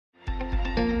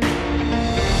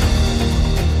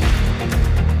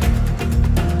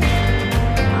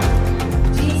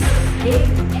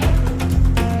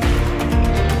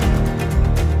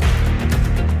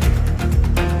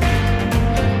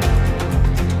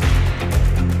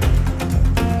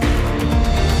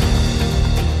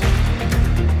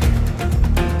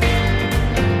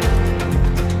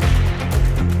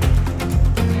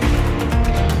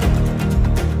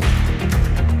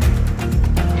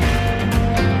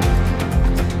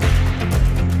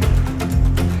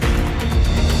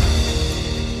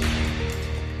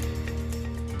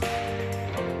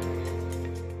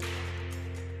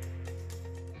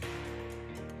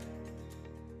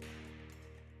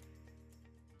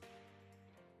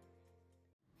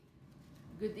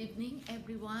Good evening,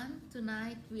 everyone.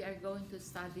 Tonight, we are going to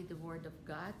study the Word of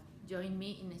God. Join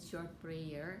me in a short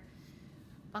prayer.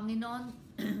 Panginoon,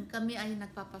 kami ay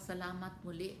nagpapasalamat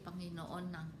muli, Panginoon,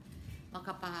 ng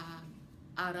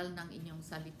makapag-aral ng inyong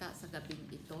salita sa gabing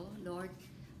ito. Lord,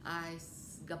 ay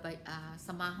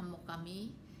samahan mo kami,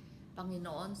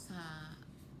 Panginoon, sa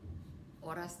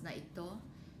oras na ito.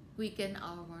 Quicken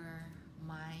our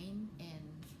mind and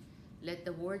let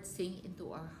the Word sink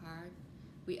into our heart.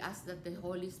 We ask that the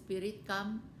Holy Spirit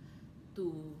come to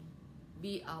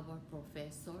be our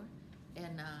professor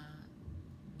and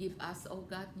give us, O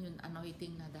God, yung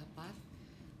anointing na dapat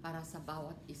para sa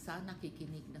bawat isa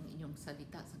nakikinig ng inyong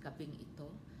salita sa gabing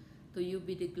ito. To you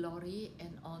be the glory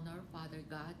and honor, Father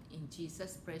God, in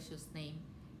Jesus' precious name.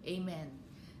 Amen.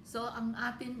 So, ang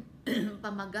ating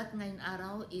pamagat ngayon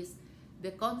araw is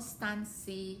the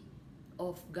constancy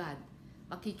of God.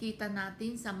 Makikita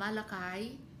natin sa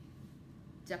Malakay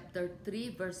chapter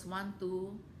 3, verse 1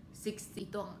 to 60.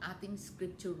 Ito ang ating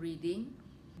scripture reading.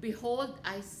 Behold,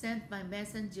 I sent my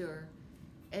messenger,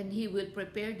 and he will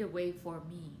prepare the way for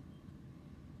me.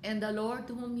 And the Lord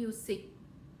whom you seek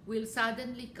will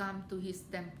suddenly come to his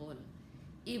temple,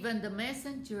 even the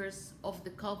messengers of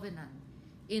the covenant,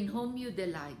 in whom you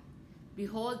delight.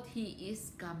 Behold, he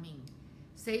is coming,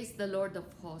 says the Lord of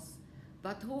hosts.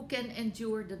 But who can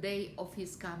endure the day of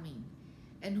his coming?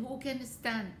 And who can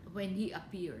stand when he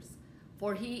appears?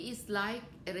 For he is like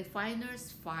a refiner's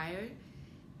fire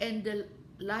and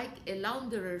like a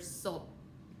launderer's soap.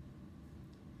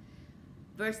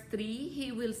 Verse 3,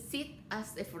 he will sit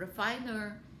as a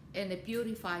refiner and a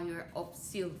purifier of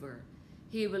silver.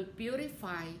 He will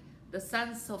purify the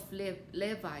sons of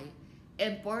Levi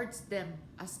and purge them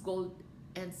as gold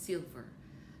and silver,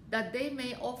 that they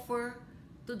may offer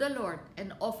to the Lord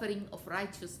an offering of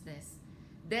righteousness.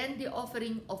 Then the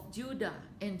offering of Judah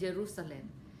and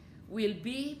Jerusalem will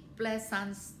be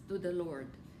pleasant to the Lord.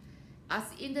 As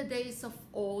in the days of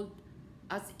old,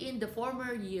 as in the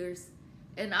former years,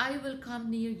 and I will come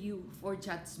near you for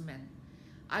judgment.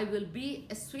 I will be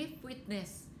a swift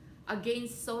witness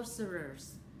against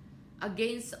sorcerers,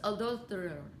 against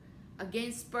adulterers,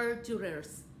 against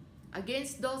perjurers,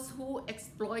 against those who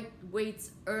exploit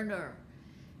wage earners,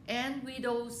 and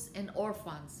widows and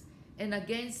orphans, and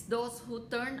against those who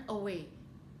turn away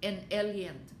and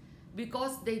alienate,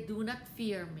 because they do not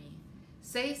fear me,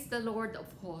 says the Lord of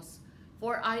hosts.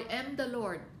 For I am the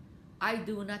Lord, I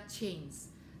do not change.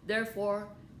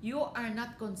 Therefore, you are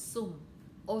not consumed,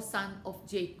 O son of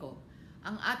Jacob.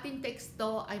 Ang ating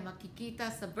teksto ay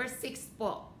makikita sa verse 6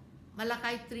 po.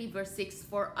 Malakay 3 verse 6.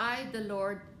 For I, the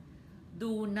Lord,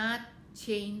 do not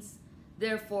change.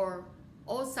 Therefore,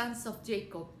 O sons of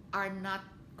Jacob are not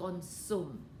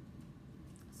consumed.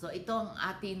 So, ito ang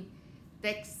ating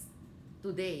text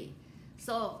today.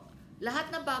 So,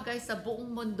 lahat ng bagay sa buong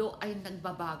mundo ay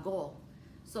nagbabago.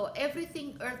 So,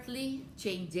 everything earthly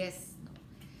changes.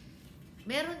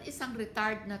 Meron isang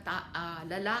retired na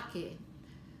lalaki.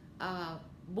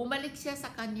 Bumalik siya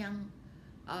sa kanyang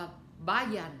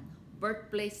bayan,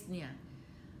 birthplace niya.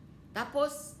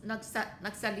 Tapos,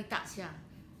 nagsalita siya.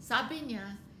 Sabi niya,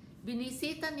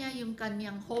 binisita niya yung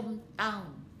kanyang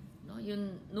hometown. No,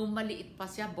 yun, nung maliit pa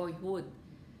siya, boyhood.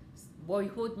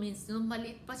 Boyhood means nung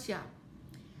maliit pa siya.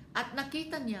 At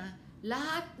nakita niya,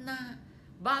 lahat na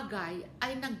bagay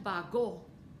ay nagbago.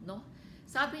 No?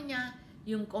 Sabi niya,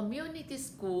 yung community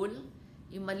school,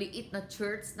 yung maliit na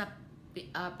church na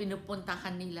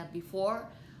pinupuntahan nila before,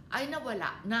 ay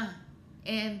nawala na.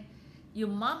 And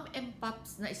yung mom and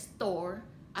pops na store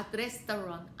at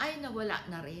restaurant ay nawala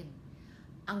na rin.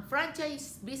 Ang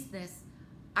franchise business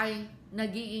ay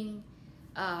naging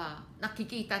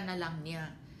nakikita na lang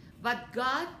niya. But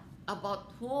God,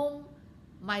 about whom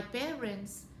my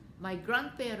parents, my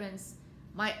grandparents,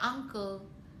 my uncle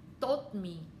taught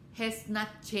me, has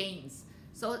not changed.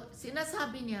 So,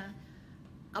 sinasabi niya,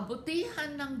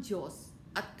 kabutihan ng Diyos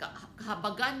at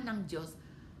kahabagan ng Diyos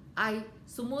ay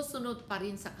sumusunod pa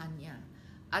rin sa Kanya.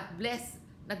 At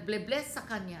nagble-bless sa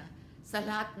Kanya sa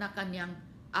lahat na Kanyang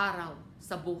araw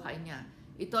sa buhay niya.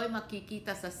 Ito ay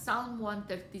makikita sa Psalm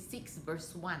 136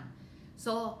 verse 1.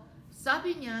 So,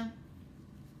 sabi niya,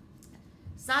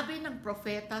 sabi ng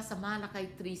propeta sa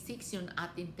Malakay 3:6, yung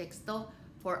ating teksto,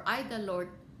 for I, the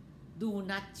Lord, do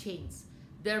not change.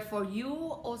 Therefore, you,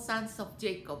 O sons of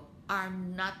Jacob, are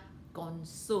not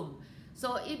consumed.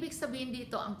 So, ibig sabihin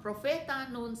dito, ang propeta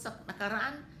noon sa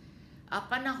nakaraan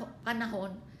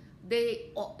panahon,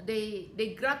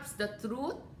 they grasp the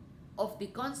truth of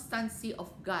the constancy of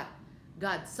God.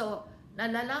 So,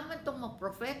 nalalaman tong mga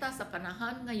propeta sa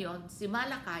panahon ngayon, si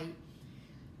Malakay,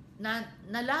 na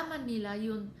nalaman nila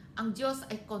yun, ang Diyos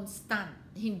ay constant.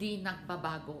 hindi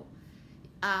nagbabago.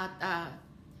 At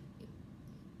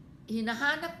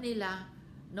hinahanap nila,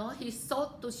 no? He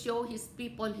sought to show his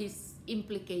people his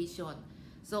implication.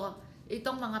 So,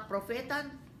 itong mga propeta,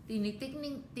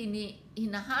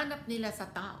 hinahanap nila sa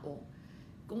tao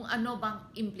kung ano bang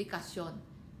implikasyon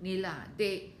nila.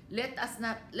 Let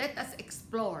us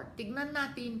explore. Tignan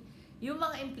natin yung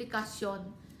mga implikasyon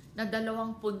na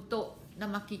 2 punto na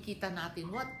makikita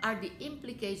natin. What are the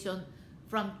implications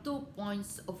from 2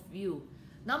 points of view?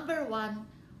 Number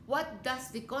 1, what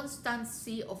does the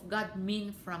constancy of God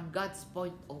mean from God's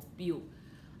point of view?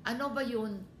 Ano ba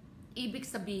yun? Ibig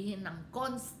sabihin ng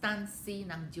constancy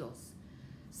ng Diyos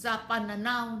sa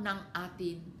pananaw ng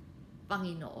ating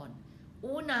Panginoon.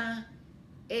 Una,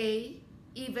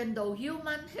 even though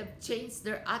human have changed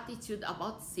their attitude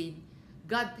about sin,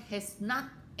 God has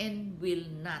not and will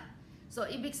not. So,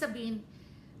 ibig sabihin,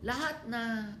 lahat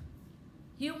na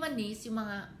humanist, yung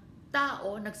mga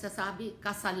tao nagsasabi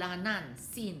kasalanan,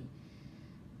 sin.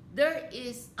 There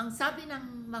is, ang sabi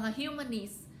ng mga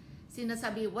humanist,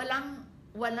 sinasabi,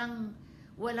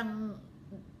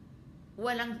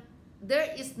 there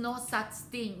is no such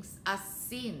things as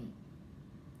sin.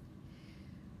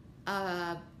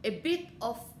 A bit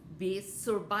of beast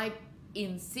survive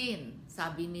in sin,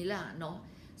 sabi nila, no?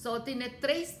 So,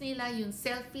 tinetrace nila yung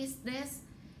selfishness,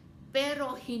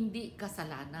 pero hindi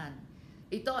kasalanan.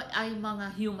 Ito ay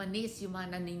mga humanist, yung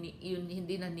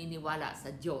hindi naniniwala sa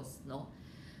Diyos, no?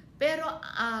 Pero,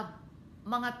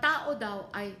 mga tao daw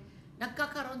ay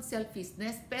nagkakaroon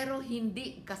selfishness, pero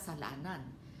hindi kasalanan.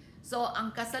 So,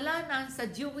 ang kasalanan sa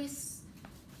Jewish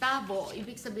tabo,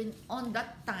 ibig sabihin, on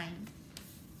that time,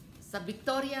 sa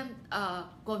Victorian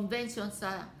Convention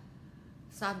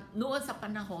noon sa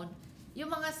panahon, yung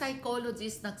mga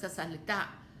psychologists nagsasalita.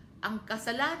 Ang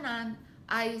kasalanan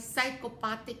ay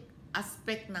psychopathic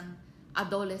aspect ng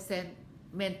adolescent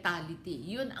mentality.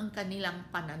 Yun ang kanilang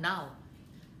pananaw.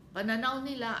 Pananaw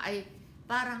nila ay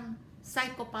parang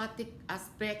psychopathic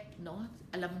aspect, no?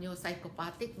 Alam niyo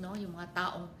psychopathic, no? Yung mga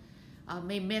taong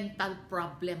may mental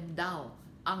problem daw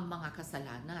ang mga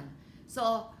kasalanan.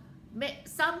 So,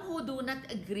 some who do not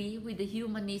agree with the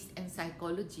humanists and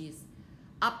psychologists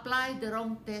apply the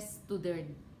wrong test to their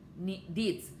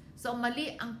deeds. So,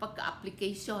 mali ang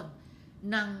pagka-application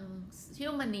ng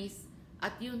humanists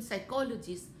at yung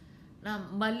psychologists na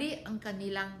mali ang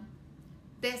kanilang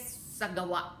test sa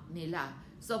gawa nila.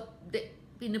 So,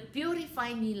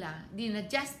 pinupurify nila,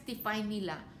 dina-justify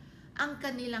nila ang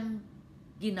kanilang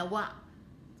ginawa.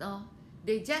 So,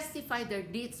 they justify their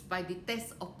deeds by the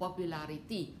test of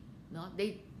popularity. No?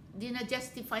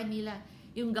 Dina-justify nila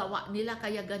yung gawa nila,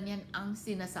 kaya ganyan ang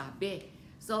sinasabi.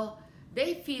 So,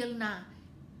 they feel na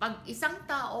pag isang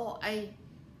tao ay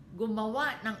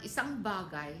gumawa ng isang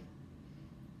bagay,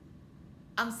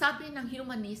 ang sabi ng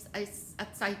humanist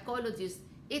at psychologist,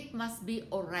 it must be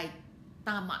alright.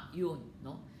 Tama yun.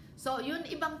 No? So, yun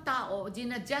ibang tao,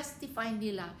 dina-justify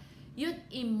nila yun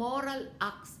immoral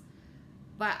acts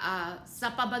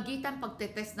sa pamagitan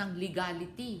pagtetest ng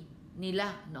legality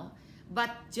nila. No?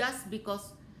 But just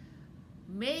because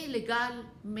may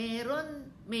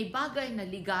bagay na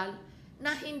legal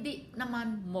na hindi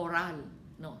naman moral,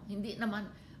 no? Hindi naman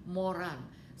moral.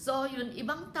 So, yun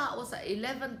ibang tao sa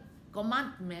 11th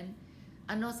commandment,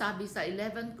 ano sabi sa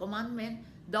 11th commandment?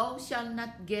 Thou shall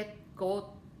not get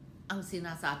caught ang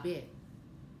sinasabi.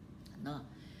 No?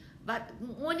 But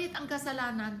ngunit ang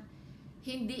kasalanan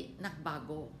hindi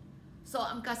nagbago. So,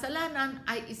 ang kasalanan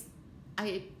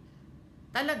ay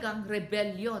talagang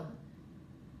rebellion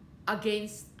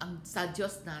against sa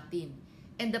Diyos natin.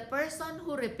 And the person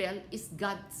who rebel is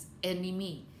God's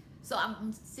enemy. So, ang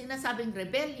sinasabing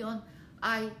rebellion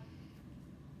ay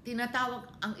tinatawag,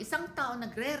 ang isang tao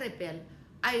nagre-rebel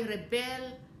ay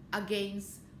rebel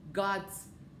against God's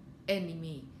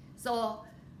enemy. So,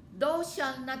 thou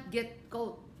shall not get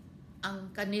caught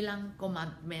ang kanilang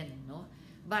commandment, no?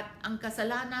 But ang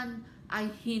kasalanan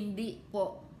ay hindi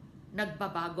po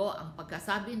nagbabago. Ang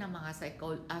pagkasabi ng mga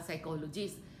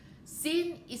psychologists,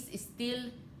 sin is still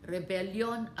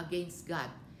rebellion against God.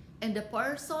 And the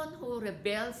person who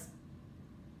rebels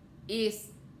is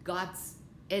God's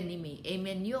enemy.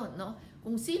 Amen yun, no?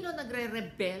 Kung sino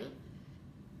nagre-rebel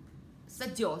sa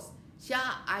Diyos,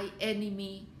 siya ay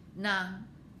enemy ng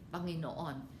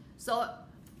Panginoon. So,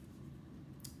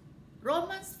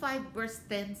 Romans 5 verse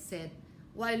 10 said,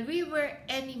 while we were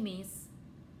enemies,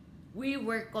 we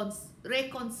were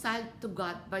reconciled to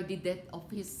God by the death of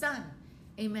His Son.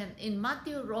 Amen. In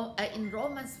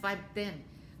Romans 5:10,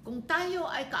 kung tayo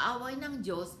ay kaaway ng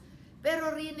Diyos,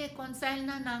 pero reconcile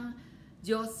na ng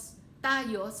Diyos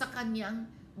tayo sa kanyang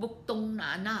buktong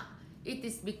na anak. It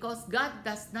is because God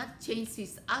does not change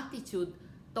His attitude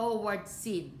toward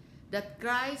sin that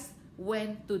Christ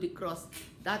went to the cross.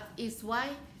 That is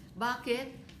why,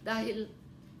 bakit? Dahil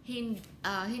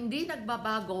hindi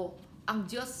nagbabago ang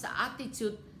Diyos sa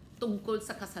attitude tungkol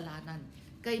sa kasalanan.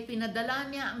 Kaya pinadala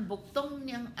niya ang buktong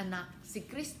niyang anak, si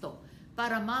Kristo,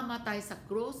 para mamatay sa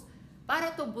krus,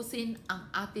 para tubusin ang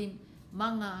ating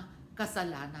mga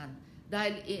kasalanan.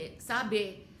 Dahil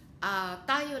sabi,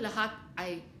 tayo lahat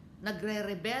ay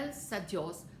nagre-rebel sa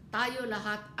Diyos, tayo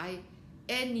lahat ay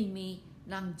enemy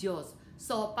ng Diyos.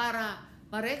 So, para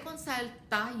ma-reconcile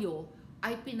tayo,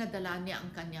 ay pinadala niya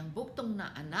ang kanyang buktong na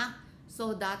anak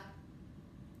so that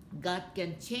God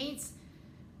can change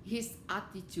His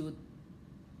attitude.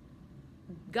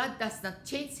 God does not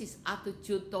change His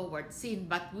attitude toward sin,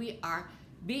 but we are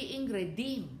being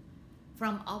redeemed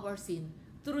from our sin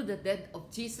through the death of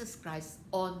Jesus Christ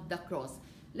on the cross.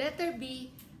 Letter B,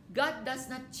 God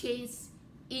does not change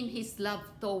in His love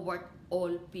toward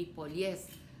all people.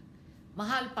 Yes,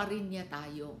 mahal pa rin niya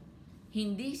tayo.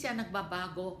 Hindi siya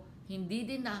nagbabago, hindi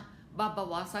din na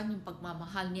babawasan yung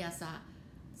pagmamahal niya sa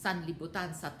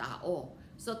sanlibutan, sa tao.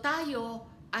 So tayo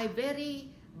ay very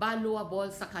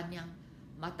valuable sa kanyang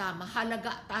mata.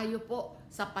 Mahalaga tayo po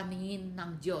sa paningin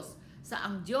ng Diyos. Sa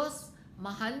ang Diyos,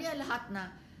 mahal niya lahat na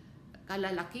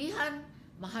kalalakihan,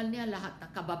 mahal niya lahat na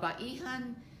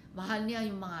kababaihan, mahal niya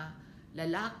yung mga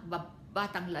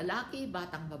batang lalaki,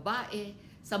 batang babae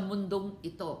sa mundong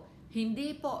ito.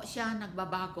 Hindi po siya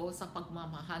nagbabago sa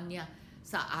pagmamahal niya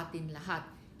sa atin lahat.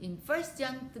 In 1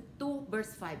 John 2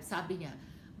 verse 5, sabi niya,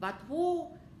 "But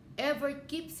whoever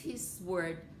keeps His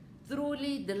word,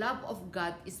 truly the love of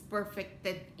God is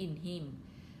perfected in Him.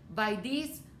 By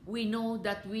this, we know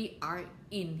that we are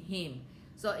in Him."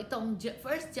 So itong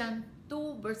 1 John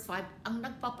 2 verse 5 ang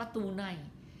nagpapatunay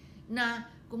na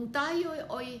kung tayo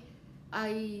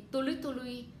ay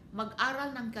tuloy-tuloy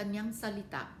mag-aral ng kanyang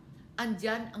salita,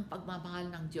 andyan ang pagmamahal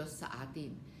ng Diyos sa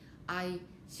atin.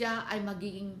 Siya ay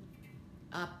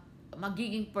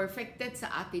magiging perfected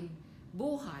sa atin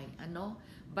buhay.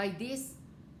 By this,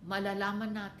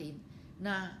 malalaman natin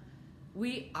na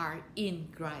we are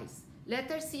in Christ.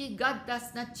 Letter C, God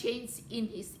does not change in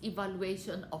His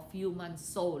evaluation of human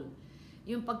soul.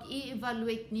 Yung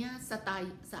pag-i-evaluate niya sa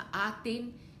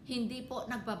atin, hindi po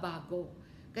nagbabago.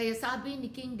 Kaya sabi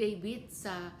ni King David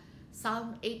sa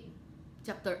Psalm 8,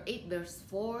 chapter 8, verse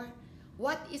 4,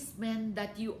 "What is man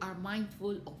that you are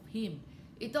mindful of him?"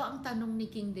 Ito ang tanong ni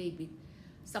King David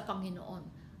sa Panginoon.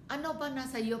 Ano ba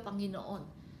nasa iyo, Panginoon?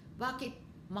 Bakit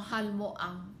mahal mo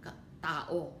ang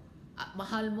tao?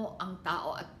 Mahal mo ang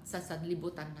tao at sa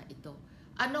sanlibutan na ito.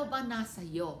 Ano ba nasa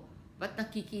iyo? Ba't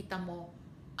nakikita mo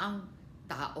ang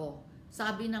tao?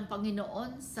 Sabi ng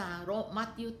Panginoon sa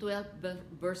Matthew 12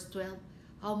 verse 12,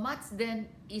 "How much then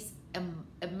is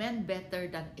a man better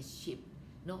than a sheep?"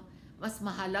 No? Mas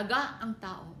mahalaga ang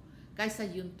tao kaysa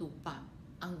yung tupa.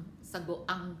 Ang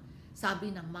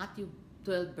sabi ng Matthew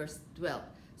 12 verse 12.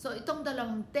 So itong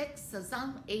dalawang text sa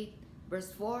Psalm 8 verse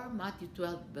 4, Matthew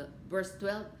 12 verse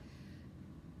 12,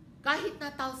 kahit na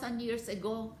 1,000 years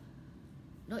ago,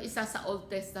 isa sa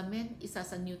Old Testament, isa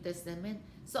sa New Testament.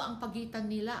 So ang pagitan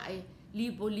nila ay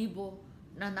libo-libo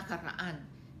na nakaraan.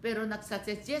 Pero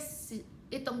nagsasuggest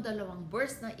itong dalawang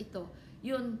verse na ito,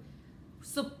 yung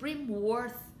supreme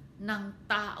worth ng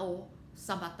tao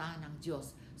sa mata ng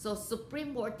Diyos. So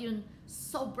supreme worth, yun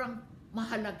sobrang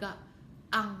mahalaga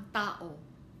ang tao.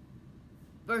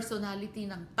 Personality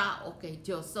ng tao kay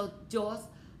Diyos. So Diyos,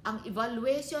 ang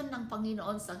evaluation ng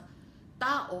Panginoon sa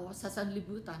tao sa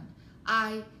sanlibutan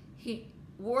ay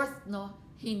worth,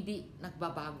 hindi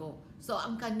nagbabago. So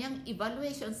ang kanyang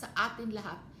evaluation sa atin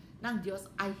lahat ng Diyos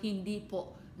ay hindi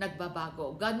po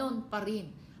nagbabago. Ganon pa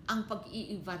rin ang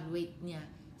pag-i-evaluate niya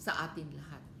sa atin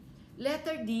lahat.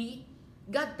 Letter D,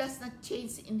 God does not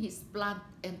change in His plan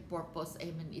and purpose.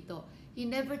 Amen ito. He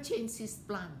never changed His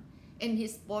plan and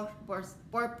His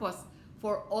purpose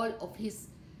for all of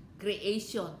His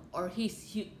creation or His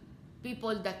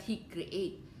people that He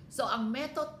create. So ang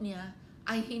method niya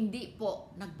ay hindi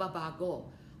po nagbabago.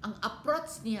 Ang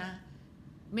approach niya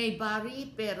may vary,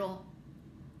 pero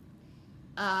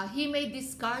He may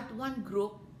discard one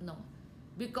group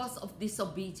because of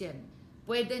disobedience.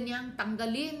 Pwede niyang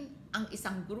tanggalin ang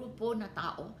isang grupo na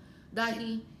tao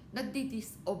dahil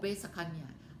nagdi-disobey sa Kanya.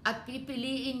 At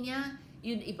pipiliin niya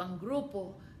yung ibang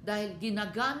grupo dahil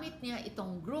ginagamit niya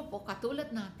itong grupo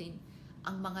katulad natin,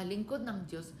 ang mga lingkod ng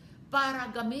Diyos, para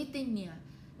gamitin niya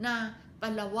na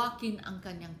palawakin ang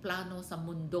Kanyang plano sa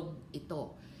mundong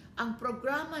ito. Ang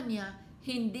programa niya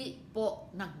hindi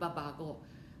po nagbabago.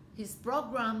 His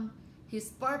program, His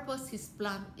purpose, His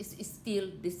plan is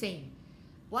still the same.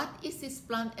 What is His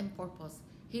plan and purpose?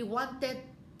 He wanted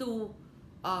to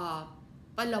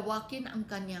palawakin ang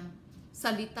kanyang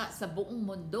salita sa buong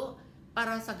mundo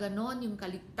para sa ganon yung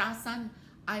kaligtasan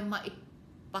ay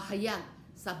maipahayag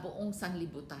sa buong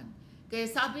sanlibutan. Kaya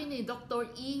sabi ni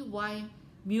Dr. E.Y.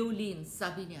 Mullins,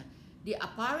 sabi niya, the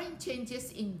apparent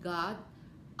changes in God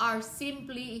are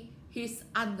simply His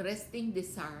unresting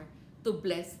desire to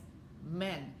bless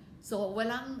men. So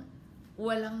walang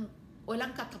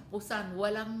katapusan,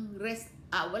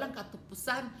 walang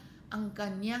katapusan ang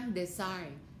kanyang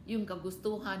desire, yung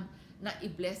kagustuhan na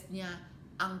i-bless niya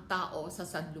ang tao sa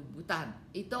sanlibutan.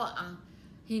 Ito ang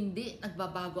hindi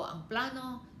nagbabago ang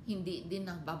plano, hindi din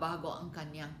nagbabago ang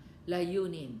kanyang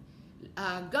layunin.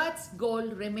 God's goal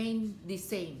remain the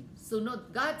same. Sunod,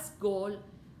 God's goal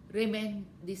remain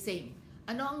the same.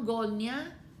 Ano ang goal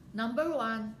niya? Number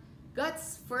 1,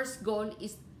 God's first goal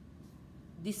is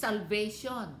the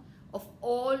salvation of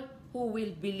all who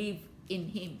will believe in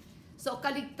Him. So,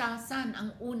 kaligtasan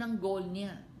ang unang goal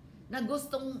niya na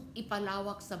gustong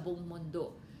ipalawak sa buong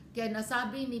mundo. Kaya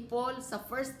nasabi ni Paul sa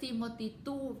 1 Timothy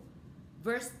 2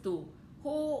 verse 2,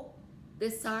 who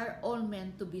desire all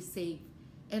men to be saved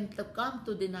and to come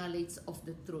to the knowledge of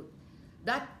the truth,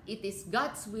 that it is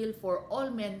God's will for all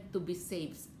men to be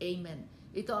saved. Amen.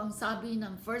 Ito ang sabi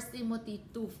ng 1 Timothy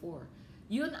 2:4.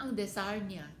 Yun ang desire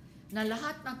niya, na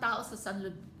lahat ng tao sa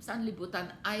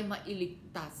sanlibutan ay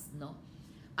mailigtas, no?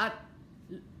 At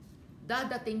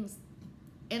dadating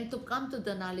and to come to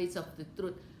the knowledge of the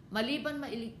truth. Maliban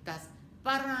mailigtas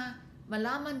para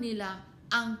malaman nila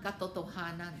ang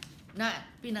katotohanan na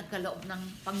pinagkaloob ng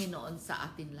Panginoon sa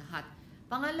atin lahat.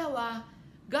 Pangalawa,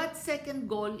 God's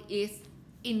second goal is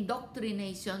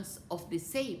indoctrinations of the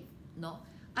saved, no?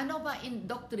 Ano ba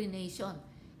indoctrination?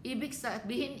 Ibig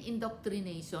sabihin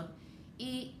indoctrination,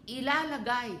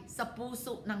 ilalagay sa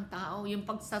puso ng tao yung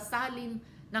pagsasalin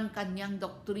ng kanyang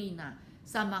doktrina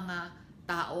sa mga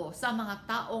tao, sa mga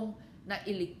taong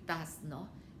nailigtas, no?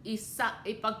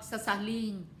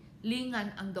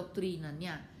 Ipagsasalingan ang doktrina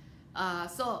niya.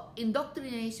 So,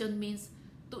 indoctrination means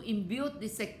to imbue the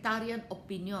sectarian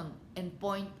opinion and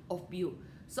point of view.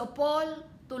 So, Paul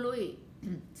tuloy,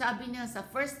 sabi niya sa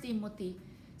 1 Timothy,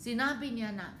 sinabi niya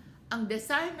na ang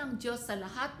desire ng Diyos sa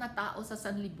lahat na tao sa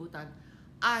sanlibutan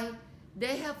ay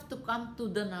they have to come to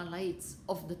the knowledge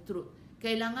of the truth.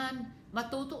 Kailangan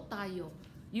matuto tayo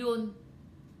yun,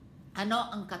 ano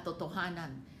ang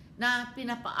katotohanan na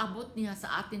pinapaabot niya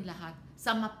sa atin lahat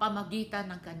sa pamagitan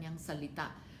ng kanyang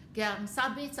salita. Kaya ang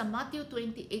sabi sa Matthew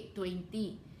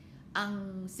 28:20,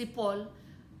 ang si Paul,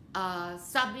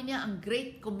 sabi niya ang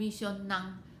Great Commission ng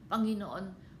Panginoon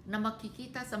na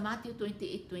makikita sa Matthew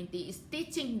 28:20 is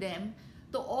teaching them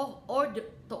to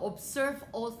observe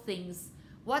all things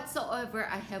whatsoever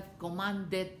I have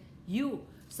commanded you.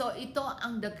 So ito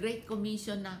ang the Great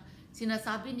Commission na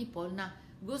sinasabi ni Paul na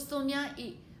gusto niya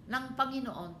ng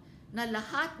Panginoon na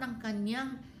lahat ng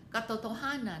kanyang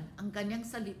katotohanan, ang kanyang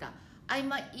salita ay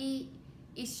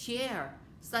mai-share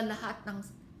sa lahat ng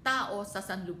tao sa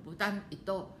sanlibutan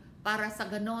ito para sa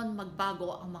ganon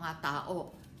magbago ang mga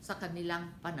tao sa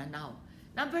kanilang pananaw.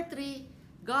 Number 3,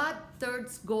 God's third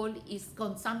goal is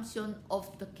consumption of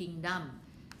the kingdom.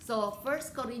 So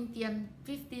 1 Corinthians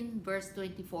 15 verse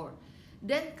 24.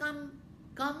 Then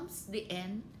comes the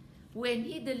end when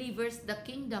He delivers the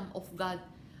kingdom of God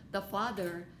the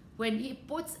Father, when He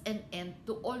puts an end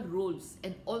to all rules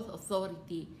and all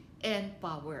authority and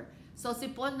power. So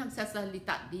si Paul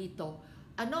nagsasalita dito.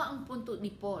 Ano ang punto ni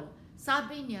Paul?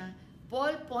 Sabi niya,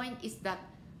 Paul's point is that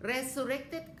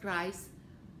resurrected Christ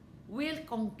will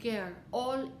conquer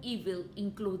all evil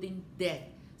including death.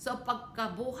 So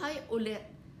pagkabuhay ulit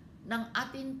ng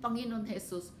ating Panginoon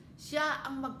Jesus, siya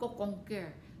ang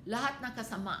magko-conquer lahat ng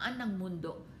kasamaan ng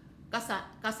mundo,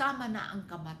 kasama na ang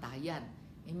kamatayan.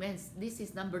 Amen. This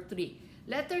is number 3.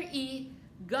 Letter E,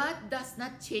 God does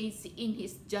not change in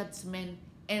His judgment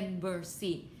and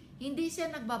mercy. Hindi siya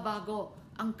nagbabago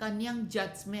ang kanyang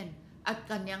judgment at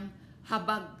kanyang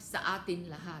habag sa atin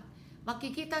lahat.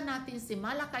 Makikita natin si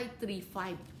Malakay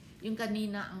 3:5, yung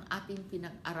kanina ang ating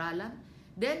pinag-aralan.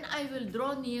 Then I will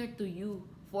draw near to you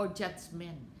for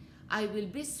judgment. I will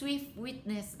be swift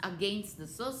witness against the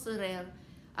sorcerer,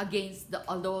 against the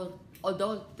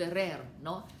adulterer,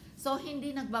 no? So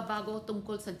hindi nagbabago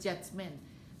tungkol sa judgment.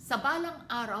 Sa balang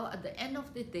araw, at the end of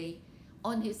the day,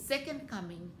 on His second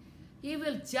coming, He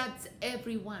will judge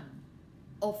everyone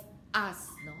of us,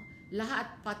 no?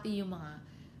 Lahat, pati yung mga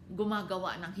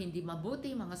gumagawa ng hindi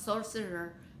mabuti, mga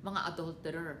sorcerer, mga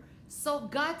adulterer.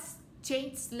 So God's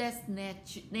changeless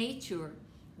nature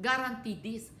guarantee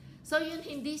this, So yun,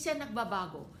 hindi siya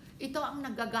nagbabago. Ito ang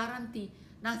nagagaranti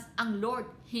na ang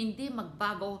Lord hindi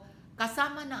magbago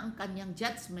kasama na ang kanyang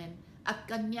judgment at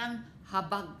kanyang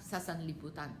habag sa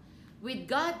sanlibutan. With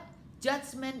God,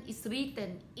 judgment is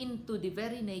written into the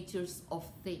very natures of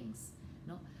things.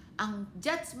 No? Ang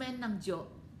judgment ng Diyos,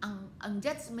 ang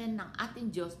judgment ng ating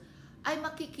Diyos ay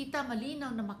makikita, malinaw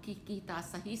na makikita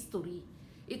sa history.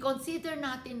 I-consider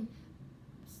natin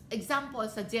example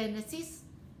sa Genesis,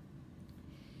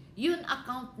 yun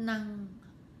account ng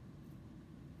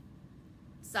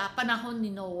sa panahon ni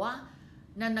Noah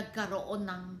na nagkaroon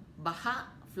ng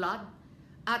baha, flood,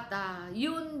 at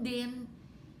yun din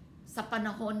sa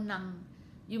panahon ng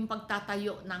yung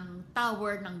pagtatayo ng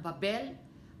Tower ng Babel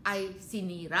ay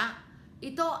sinira.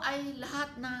 Ito ay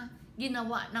lahat na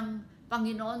ginawa ng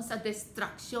Panginoon sa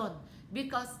destruction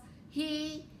because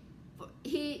He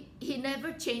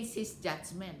never changed His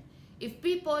judgment. If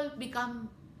people become,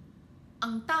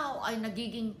 ang tao ay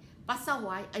nagiging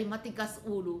pasaway, ay matigas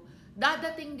ulo,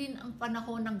 dadating din ang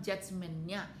panahon ng judgment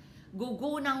niya.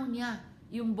 Gugunaw niya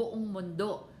yung buong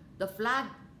mundo. The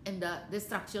flood and the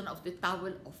destruction of the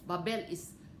Tower of Babel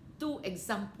is two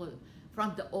examples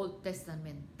from the Old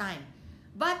Testament time.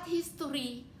 But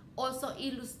history also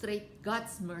illustrate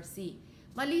God's mercy.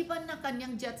 Maliban na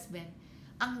kanyang judgment,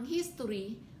 ang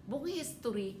history, buong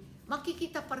history,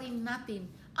 makikita pa rin natin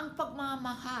ang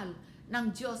pagmamahal ng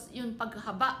Diyos, yung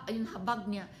habag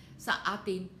niya sa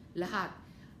atin lahat.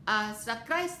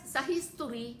 Sa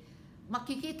history,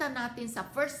 makikita natin sa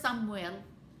 1 Samuel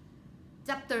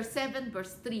chapter 7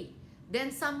 verse 3.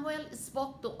 Then Samuel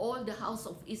spoke to all the house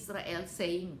of Israel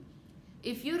saying,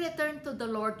 if you return to the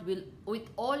Lord with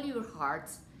all your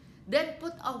hearts, then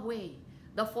put away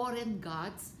the foreign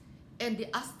gods and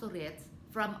the Ashtoreths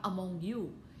from among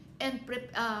you, and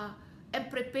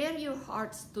prepare your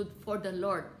hearts for the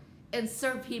Lord, and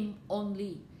serve Him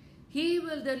only. He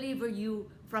will deliver you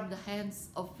from the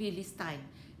hands of Philistine.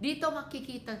 Dito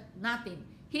makikita natin,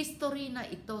 history na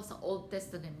ito sa Old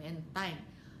Testament time.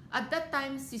 At that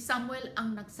time, si Samuel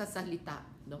ang nagsasalita.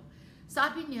 No?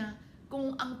 Sabi niya,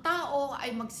 kung ang tao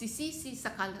ay magsisisi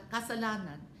sa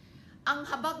kasalanan, ang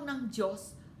habag ng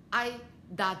Diyos ay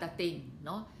dadating.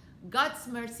 No? God's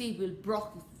mercy will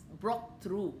broke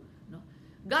through. No?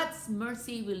 God's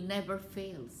mercy will never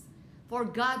fails. For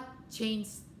God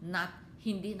changes not,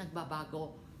 hindi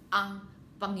nagbabago ang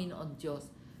Panginoon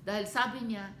Diyos. Dahil sabi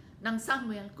niya ng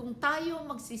Samuel, kung tayo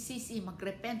magsisisi,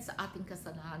 magrepent sa ating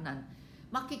kasalanan,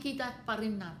 makikita pa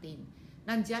rin natin,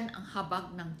 nandyan ang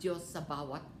habag ng Diyos sa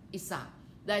bawat isa.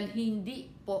 Dahil hindi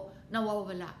po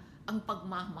nawawala ang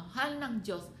pagmamahal ng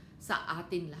Diyos sa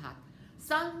atin lahat.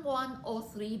 Psalm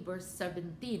 103 verse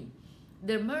 17,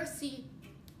 the mercy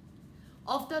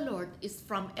of the Lord is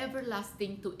from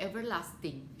everlasting to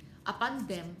everlasting upon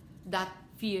them that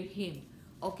fear Him.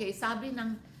 Okay, sabi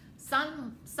ng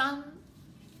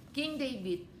King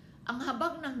David, ang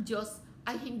habag ng Diyos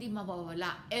ay hindi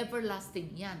mawawala,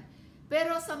 everlasting yan.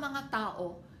 Pero sa mga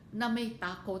tao na may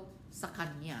takot sa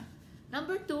Kanya.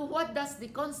 Number 2, what does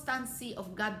the constancy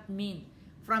of God mean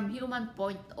from human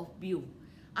point of view?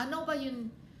 Ano ba yung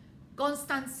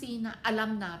constancy na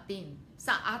alam natin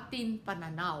sa atin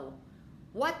pananaw?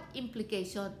 What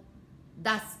implication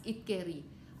does it carry?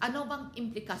 Ano bang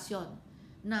implikasyon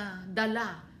na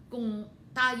dala kung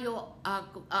tayo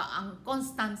ang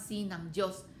constancy ng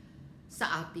Diyos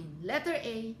sa atin? Letter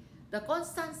A, the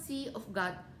constancy of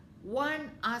God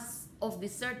warn us of the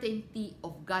certainty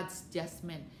of God's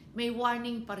judgment. May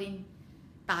warning pa rin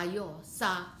tayo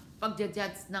sa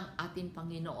pagja-judge ng ating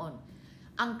Panginoon.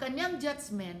 Ang kanyang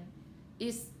judgment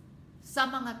is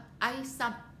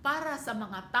para sa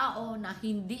mga tao na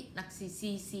hindi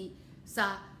nagsisisi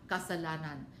sa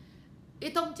kasalanan.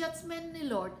 Itong judgment ni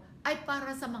Lord ay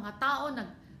para sa mga tao na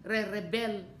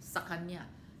nagre-rebel sa Kanya,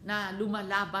 na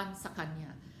lumalaban sa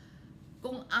Kanya.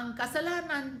 Kung ang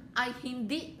kasalanan ay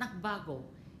hindi nagbago,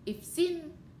 if sin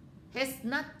has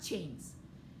not changed,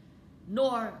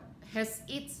 nor has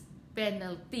its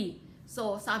penalty.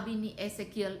 So, sabi ni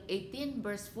Ezekiel 18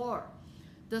 verse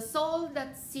 4, the soul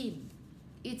that sin,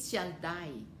 it shall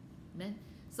die. Amen?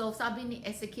 So, sabi ni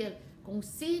Ezekiel, kung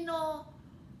sino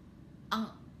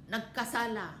ang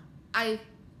nagkasala ay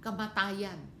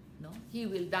kamatayan, no? He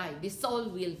will die. The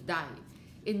soul will die.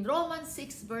 In Romans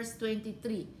 6 verse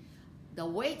 23, the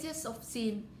wages of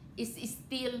sin is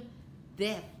still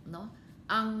death, no?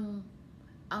 Ang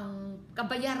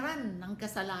kabayaran ng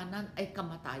kasalanan ay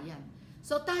kamatayan.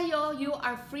 So tayo, you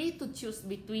are free to choose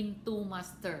between two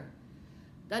master.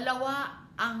 Dalawa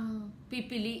ang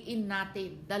pipiliin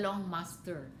natin, dalawang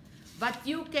master. But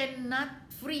you are not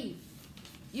free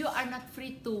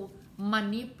to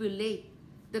manipulate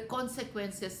the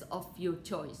consequences of your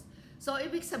choice. So,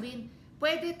 ibig sabihin,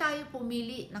 pwede tayo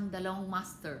pumili ng dalawang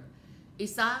master.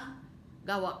 Isa,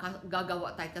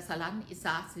 gagawa tayo kasalanan,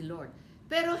 isa si Lord.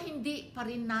 Pero hindi pa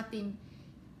rin natin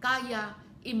kaya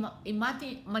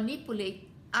i-manipulate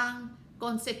ang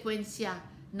konsekwensya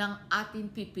ng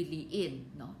ating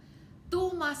pipiliin. No? The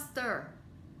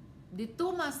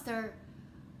two master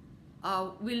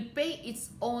will pay its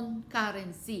own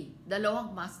currency.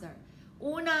 Dalawang master.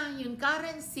 Una, yung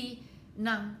currency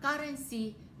ng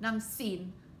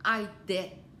sin ay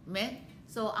death. Amen?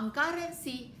 So, ang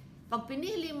currency, pag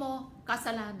pinili mo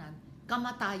kasalanan,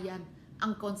 kamatayan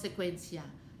ang konsekwensya.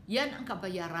 Yan ang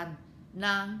kabayaran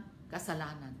ng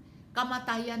kasalanan.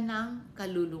 Kamatayan ng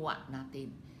kaluluwa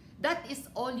natin. That is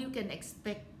all you can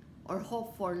expect or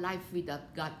hope for life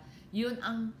without God. Yun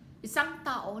ang isang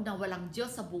tao na walang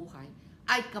Diyos sa buhay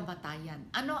ay kamatayan.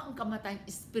 Ano ang kamatayan?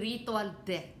 Spiritual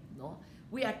death. No?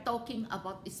 We are talking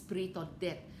about spiritual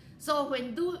death. So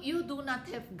when you do not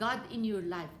have God in your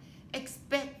life,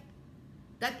 expect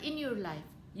that in your life,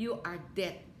 you are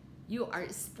dead. You are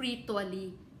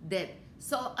spiritually dead.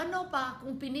 So ano pa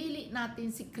kung pinili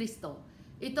natin si Kristo?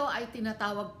 Ito ay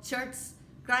tinatawag Church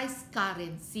Christ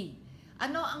currency.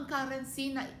 Ano ang currency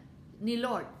ni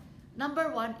Lord? Number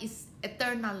one is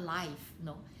eternal life.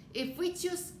 No? If we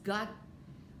choose God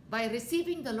by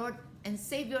receiving the Lord and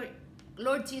Savior,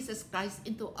 Lord Jesus Christ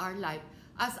into our life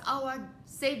as our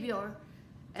Savior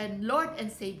and Lord and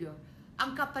Savior,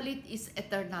 ang kapalit is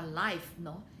eternal life.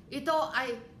 No? Ito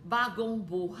ay bagong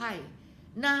buhay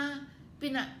na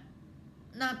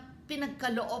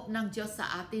pinagkaloob ng Diyos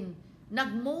sa atin.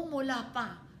 Nagmumula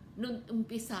pa nung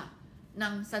umpisa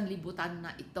ng sanlibutan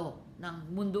na ito,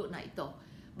 ng mundo na ito.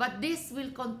 But this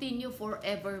will continue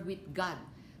forever with God.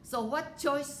 So what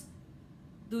choice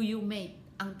do you make?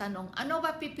 Ang tanong, ano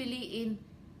ba pipiliin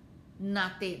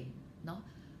natin? No?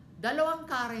 Dalawang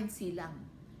currency lang.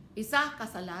 Isa,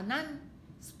 kasalanan,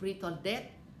 spiritual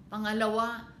death.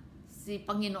 Pangalawa, si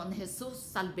Panginoon Jesus,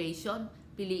 salvation,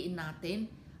 piliin natin.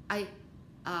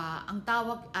 Ang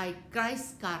tawag ay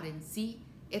Christ currency,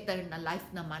 eternal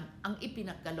life naman ang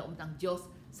ipinagkaloob ng Diyos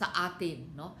sa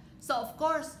atin. No? So of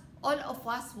course, all of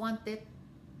us wanted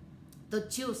to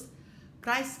choose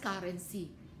Christ currency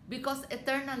because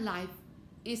eternal life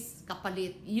is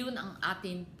kapalit. Yun ang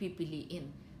atin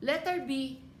pipiliin. Letter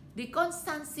B, the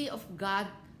constancy of God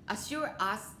assure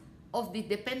us of the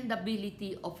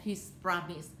dependability of His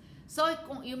promise. So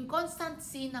kung yung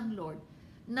constancy ng Lord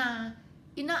na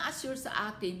ina-assure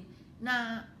sa atin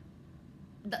na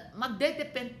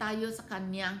magde-depend tayo sa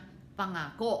kanyang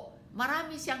pangako.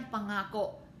 Marami siyang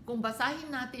pangako. Kung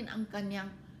basahin natin ang kanyang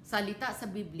salita sa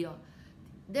Biblia,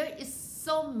 there is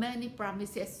so many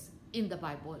promises in the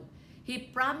Bible. He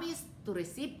promised to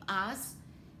receive us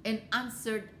and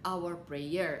answered our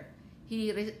prayer.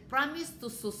 He promised to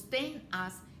sustain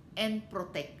us and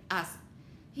protect us.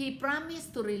 He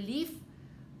promised to relieve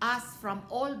us from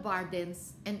all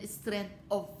burdens and strength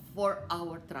for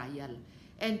our trial,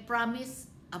 and promise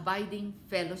abiding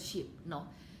fellowship. No,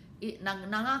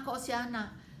 nangako siya na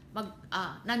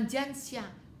nandyan siya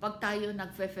pag tayo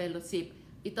nagfe-fellowship.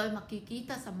 Ito ay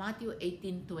makikita sa Matthew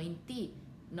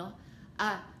 18:20. No,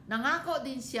 nangako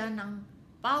din siya ng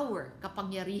power,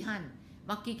 kapangyarihan.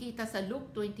 Makikita sa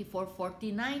Luke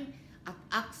 24:49 at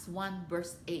Acts 1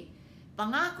 verse 8.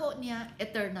 Pangako niya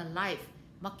eternal life.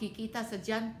 Makikita sa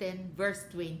John 10 verse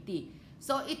 20.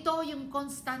 So ito yung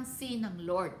constancy ng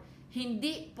Lord.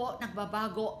 Hindi po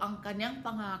nagbabago ang kanyang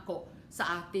pangako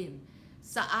sa atin.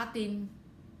 Sa atin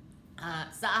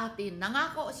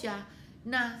nangako siya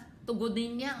na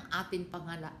tugunin niya ang ating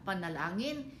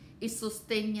panalangin,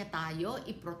 i-sustain niya tayo,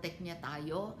 i-protect niya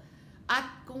tayo.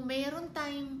 At kung mayroon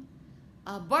tayong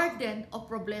burden o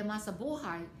problema sa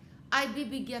buhay, ay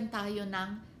bibigyan tayo ng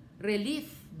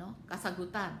relief, no?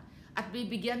 Kasagutan. At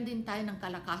bibigyan din tayo ng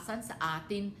kalakasan sa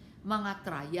atin mga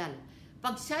trial.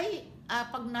 Pag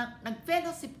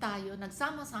nag-fellowship tayo,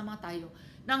 nagsama-sama tayo,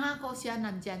 nangako siya,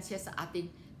 nandyan siya sa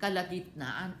ating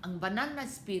kalagitnaan. Ang banal na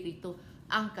espiritu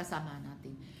ang kasama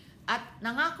natin. At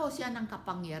nangako siya ng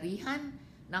kapangyarihan,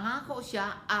 nangako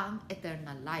siya ang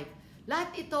eternal life.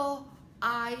 Lahat ito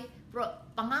ay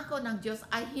pangako ng Diyos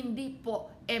ay hindi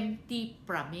po empty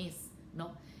promise.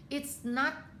 No? It's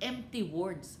not empty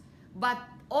words. But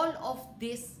all of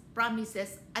these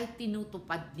promises ay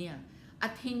tinutupad niya.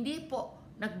 At hindi po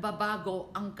nagbabago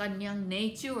ang kanyang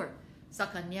nature sa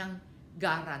kanyang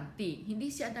guarantee. Hindi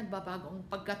siya nagbabago ang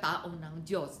pagkatao ng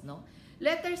Diyos. No?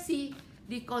 Letter C,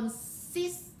 the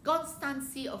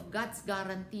constancy of God's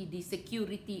guarantee, the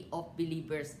security of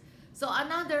believers. So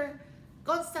another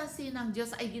constancy ng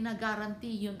Diyos ay ginagaranti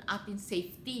yun ating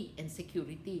safety and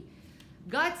security.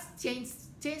 God's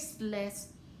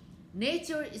changeless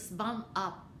nature is bound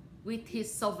up with His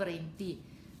sovereignty.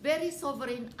 Very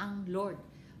sovereign ang Lord.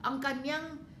 Ang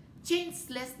kanyang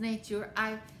changeless nature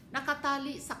ay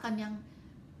nakatali sa kanyang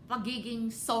pagiging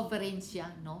sovereign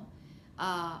siya, no?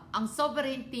 Ang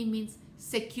sovereignty means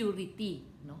security,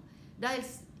 no? Dahil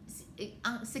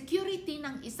ang security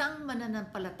ng isang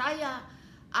mananampalataya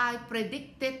ay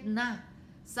predicted na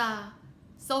sa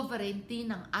sovereignty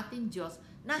ng ating Diyos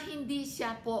na hindi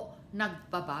siya po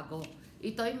nagbabago.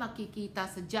 Ito ay makikita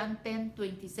sa John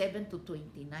 10:27 to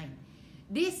 29.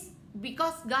 This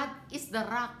because God is the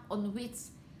rock on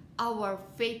which our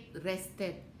faith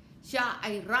rested. Siya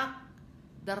ay rock,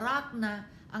 the rock na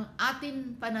ang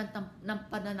ating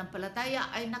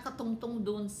pananampalataya ay nakatungtong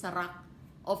doon sa rock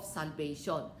of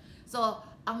salvation. So,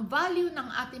 ang value ng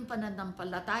ating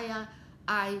pananampalataya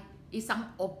ay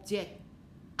isang object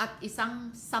at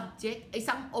isang subject,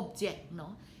 isang object,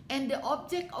 no? And the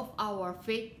object of our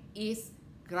faith is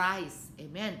Christ.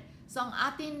 Amen. So, ang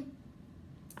ating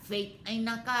faith ay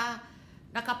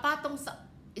nakapatong sa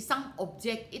isang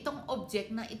object. Itong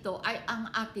object na ito ay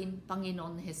ang ating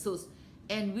Panginoon Jesus.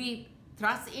 And we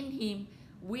trust in Him,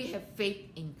 we have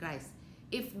faith in Christ.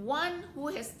 If one who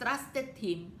has trusted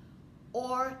Him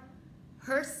or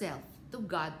herself to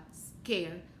God's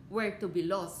care were to be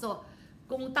lost. So,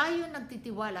 kung tayo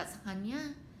nagtitiwala sa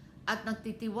Kanya at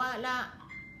nagtitiwala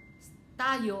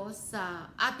tayo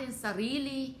sa ating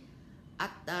sarili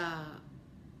at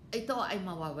ito ay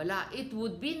mawawala, it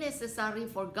would be necessary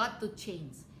for God to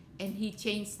change, and He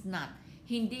changed not.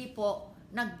 Hindi po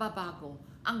nagbabago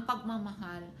ang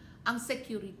pagmamahal, ang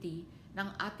security ng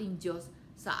ating Diyos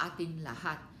sa ating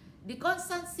lahat. The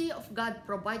constancy of God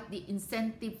provide the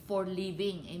incentive for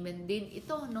living. Amen din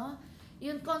ito, no?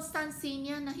 Yung constancy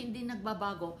niya na hindi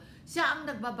nagbabago, siya ang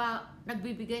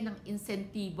nagbibigay ng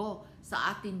insentibo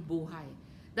sa ating buhay.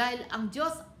 Dahil ang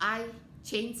Diyos ay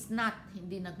change not,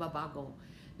 hindi nagbabago.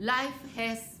 Life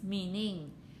has meaning,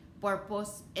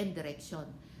 purpose, and direction.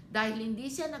 Dahil hindi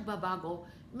siya nagbabago,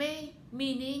 may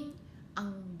meaning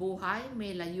ang buhay,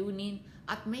 may layunin,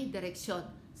 at may direksyon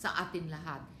sa atin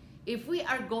lahat. If we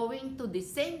are going to the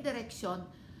same direction,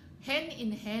 hand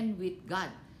in hand with God,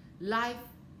 life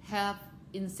have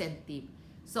incentive.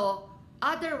 So,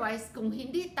 otherwise, kung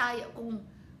hindi tayo,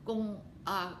 kung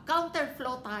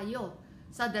counterflow tayo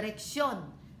sa direksyon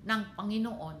ng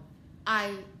Panginoon,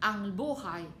 ay ang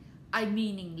buhay ay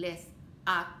meaningless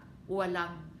at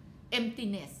walang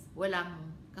emptiness,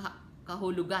 walang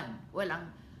kahulugan, walang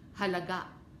halaga,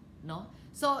 no?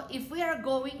 So, if we are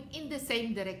going in the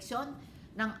same direction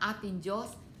ng ating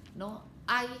Diyos, no,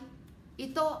 ay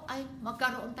ito ay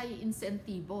magkaroon tayo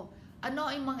insentibo. Ano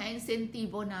ay mga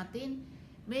insentibo natin?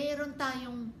 Mayroon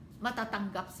tayong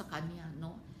matatanggap sa Kanya,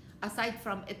 no? Aside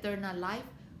from eternal life,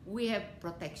 we have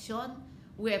protection,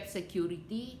 we have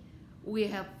security, we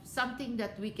have something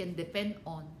that we can depend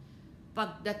on.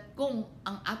 Kung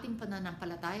ang ating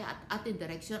pananampalataya at ating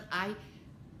direction ay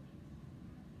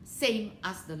same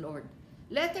as the Lord.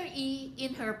 Letter E,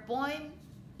 in her poem,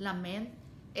 Lament,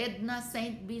 Edna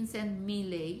St. Vincent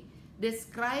Millay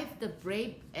described the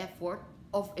brave effort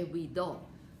of a widow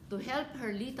to help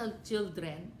her little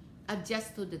children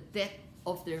adjust to the death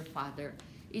of their father.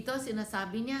 Ito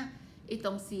sinasabi niya,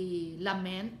 itong si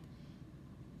Lament,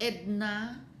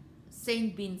 Edna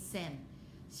St. Vincent.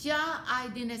 Siya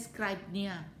ay dinescribe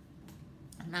niya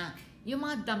na yung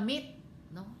mga damit,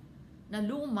 no, na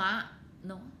luma,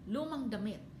 no, lumang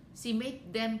damit. She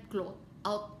made them cloth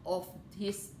out of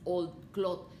his old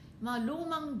cloth. Mga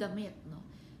lumang damit, no.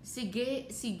 She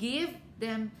gave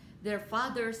them their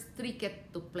father's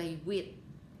trinket to play with.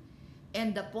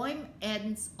 And the poem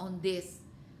ends on this: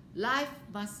 life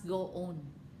must go on.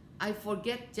 I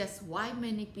forget just why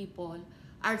many people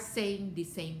are saying the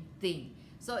same thing.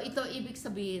 So ito ibig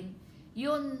sabihin,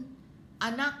 yun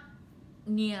anak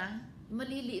niya,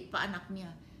 maliliit pa anak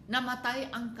niya, namatay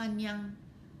ang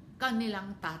kanilang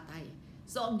tatay.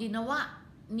 So ang ginawa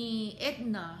ni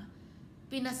Edna,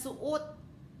 pinasuot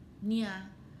niya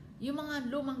yung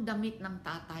mga lumang damit ng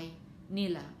tatay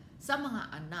nila sa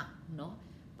mga anak, no?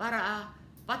 Para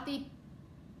pati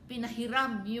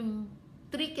pinahiram, yung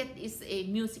trinket is a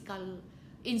musical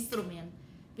instrument,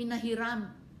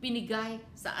 pinigay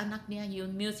sa anak niya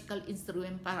yung musical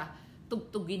instrument para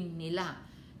tugtugin nila.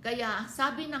 Kaya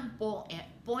sabi ng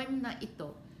poem na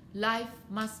ito, life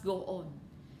must go on.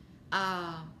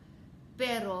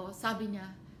 Pero sabi niya,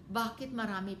 bakit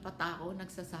marami pa tao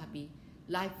nagsasabi,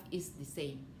 life is the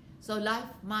same. So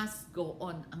life must go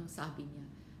on ang sabi niya.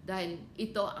 Dahil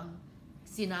ito ang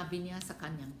sinabi niya sa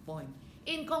kanyang poem.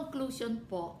 In conclusion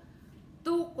po,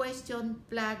 two questions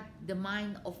plague the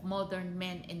mind of modern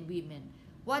men and women.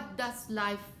 What does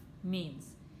life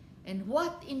means? And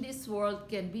what in this world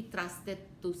can be trusted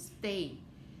to stay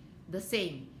the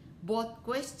same? Both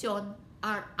questions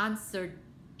are answered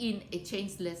in a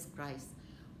changeless Christ.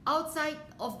 Outside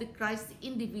of the Christ,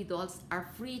 individuals are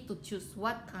free to choose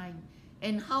what kind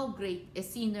and how great a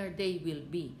sinner they will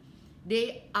be.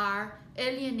 They are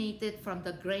alienated from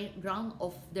the ground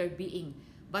of their being,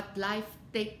 but life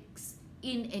takes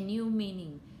in a new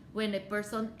meaning when a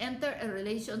person enters a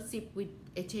relationship with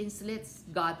a changeless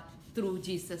God through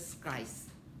Jesus Christ.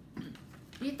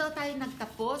 Dito tayo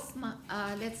nagtapos.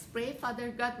 Let's pray. Father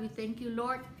God, we thank you,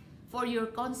 Lord, for your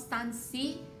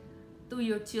constancy to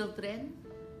your children.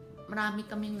 Marami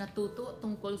kaming natuto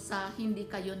tungkol sa hindi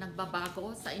kayo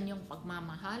nagbabago sa inyong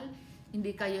pagmamahal,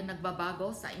 hindi kayo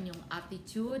nagbabago sa inyong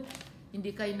attitude,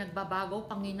 hindi kayo nagbabago,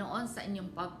 Panginoon, sa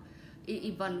inyong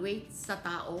pag-i-evaluate sa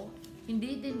tao,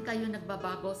 hindi din kayo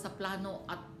nagbabago sa plano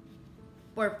at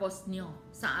purpose nyo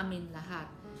sa amin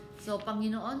lahat. So,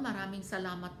 Panginoon, maraming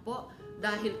salamat po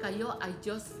dahil kayo ay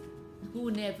Diyos who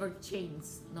never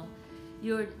changes, no?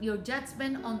 Your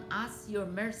judgment on us, your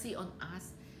mercy on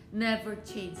us never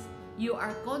changes. You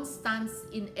are constant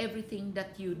in everything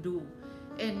that you do.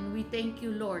 And we thank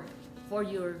you, Lord, for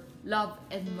your love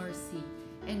and mercy.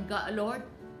 And God, Lord,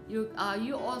 you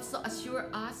also assure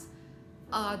us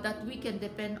that we can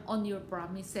depend on your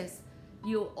promises.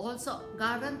 You also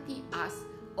guarantee us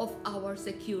of our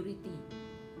security.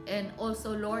 And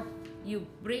also, Lord, you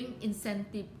bring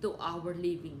incentive to our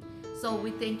living. So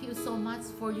we thank you so much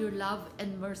for your love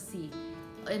and mercy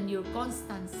and your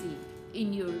constancy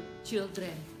in your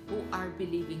children who are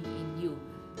believing in you.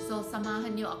 So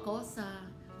samahan niyo ako sa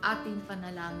ating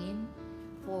panalangin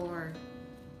for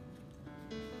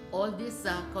all this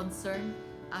concern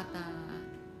at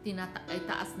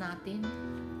itaas natin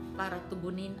para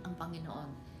tugunin ang Panginoon.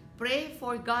 Pray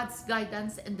for God's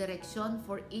guidance and direction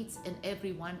for each and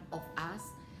every one of us.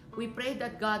 We pray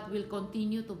that God will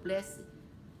continue to bless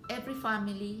every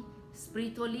family,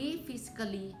 spiritually,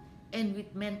 physically, and with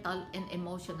mental and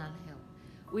emotional health.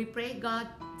 We pray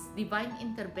God's divine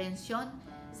intervention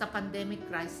sa pandemic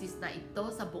crisis na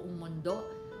ito sa buong mundo.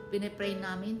 Pinipray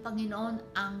namin,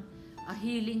 Panginoon, ang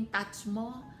healing touch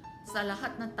mo sa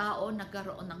lahat ng tao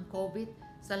nagkaroon ng COVID,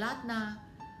 sa lahat na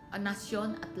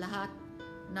nasyon at lahat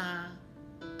na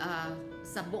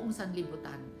sa buong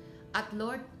sanlibutan. At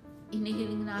Lord,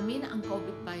 inihiling namin ang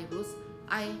COVID virus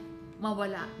ay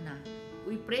mawala na.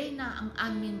 We pray na ang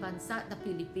aming bansa na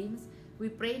Philippines, we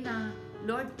pray na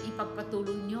Lord,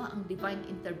 ipagpatuloy nyo ang divine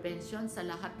intervention sa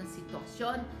lahat ng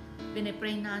sitwasyon.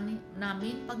 Pinipray namin,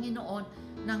 Panginoon,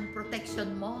 ng protection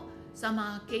mo sa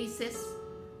mga cases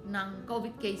ng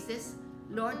COVID cases,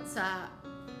 Lord, sa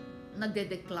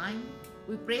nagde-decline.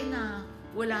 We pray na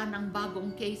wala ng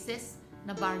bagong cases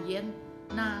na variant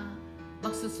na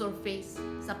magsusurface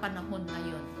sa panahon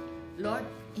ngayon. Lord,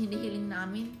 hinihiling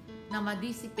namin na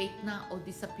ma-dissipate na o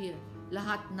disappear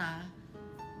lahat na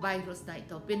virus na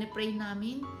ito. Pinipray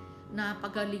namin na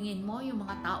pagalingin mo yung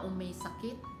mga taong may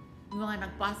sakit, yung mga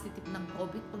nag-positive ng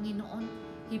COVID, Panginoon,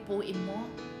 hipuin mo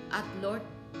at Lord,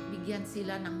 bigyan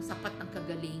sila ng sapat ng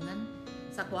kagalingan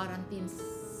sa quarantine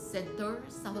center,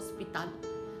 sa hospital,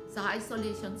 sa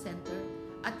isolation center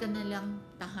at kanilang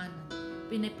tahanan.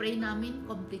 Pinipray namin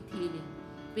complete healing.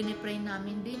 Pinipray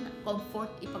namin din comfort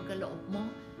ipagkaloob mo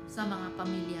sa mga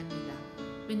pamilya nila.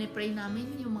 Pinipray namin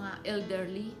yung mga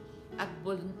elderly at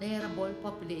vulnerable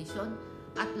population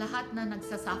at lahat na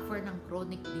nagsasuffer ng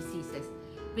chronic diseases.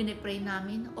 Pinipray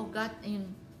namin, O God, yung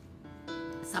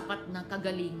sapat na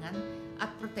kagalingan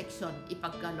at protection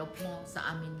ipagkaloob mo sa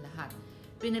amin lahat.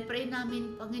 Pinipray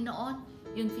namin, Panginoon,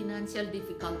 yung financial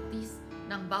difficulties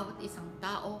ng bawat isang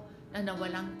tao na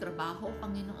nawalang trabaho,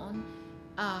 Panginoon.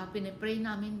 Pinipray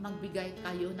namin magbigay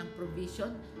kayo ng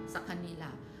provision sa kanila.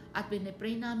 At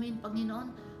pinipray namin,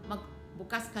 Panginoon,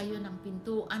 bukas kayo ng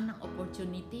pintuan ng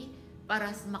opportunity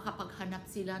para makapaghanap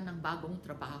sila ng bagong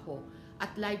trabaho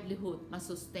at livelihood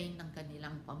masustain ng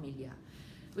kanilang pamilya.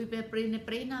 We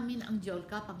pray namin ang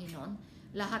JOLCA, Panginoon,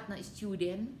 lahat ng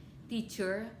student,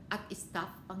 teacher at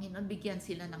staff, Panginoon, bigyan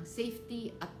sila ng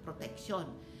safety at protection.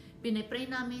 Pinipray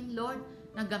namin, Lord,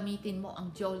 na gamitin mo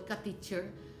ang JOLCA teacher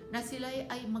na sila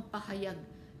ay magpahayag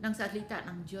ng salita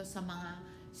ng Diyos sa mga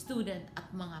student at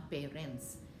mga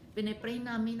parents. Pinipray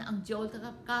namin ang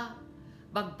JOLCA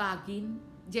bagbagin,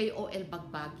 JOL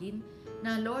bagbagin,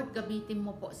 na Lord, gamitin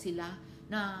mo po sila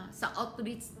na sa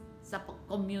outreach sa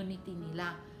community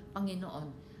nila,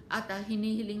 Panginoon. At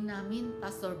hinihiling namin,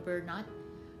 Pastor Bernard,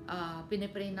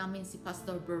 pinipray namin si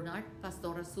Pastor Bernard,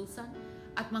 Pastora Susan,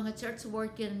 at mga church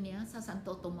worker niya sa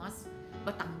Santo Tomas,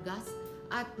 Batangas.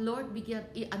 At Lord,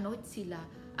 i-anoint sila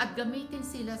at gamitin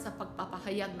sila sa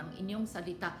pagpapahayag ng inyong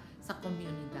salita sa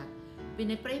komunidad.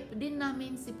 Pinipray din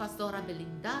namin si Pastora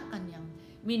Belinda, kanyang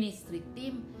ministry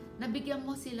team, na bigyan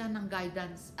mo sila ng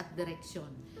guidance at direction.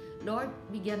 Lord,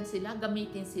 bigyan sila,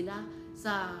 gamitin sila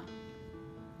sa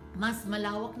mas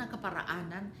malawak na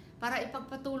kaparaanan para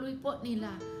ipagpatuloy po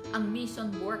nila ang mission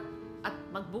work at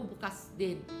magbubukas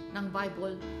din ng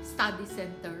Bible Study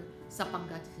Center sa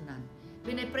Pangasinan.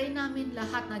 Pinipray namin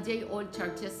lahat na J.O.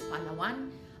 churches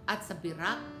Palawan at sa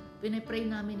Birak. Pinipray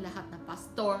namin lahat na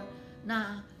pastor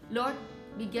na Lord,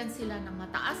 bigyan sila ng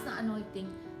mataas na anointing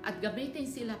at gamitin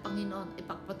sila, Panginoon,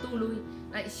 ipagpatuloy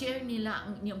na i-share nila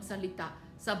ang inyong salita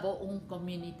sa buong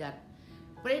komunidad.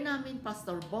 Pray namin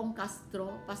Pastor Bong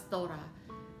Castro, Pastora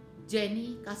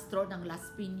Jenny Castro ng Las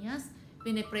Piñas.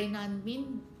 Pinipray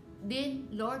namin din,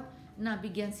 Lord, na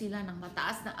bigyan sila ng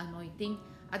mataas na anointing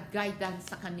at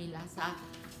guidance sa kanila sa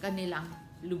kanilang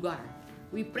lugar.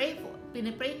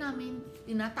 Pinipray namin,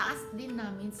 tinataas din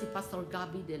namin si Pastor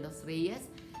Gabby de los Reyes.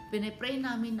 Pinipray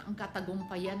namin ang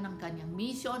katagumpayan ng kanyang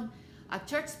mission at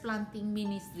church planting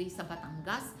ministry sa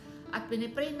Batangas. At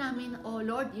pinipray namin, oh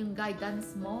Lord, yung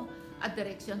guidance mo at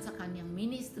direction sa kanyang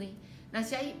ministry na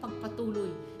siya ay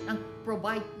pagpatuloy ng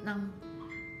provide ng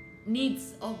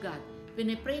needs, oh God.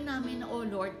 Pinipray namin, oh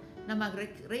Lord, na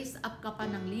mag-raise up ka pa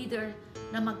ng leader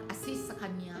na mag-assist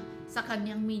sa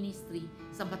kanyang ministry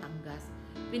sa Batangas.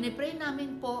 Pinipray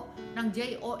namin po ng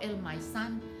J.O.L. My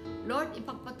Son, Lord,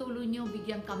 ipagpatuloy niyo,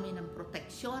 bigyan kami ng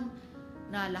proteksyon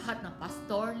na lahat ng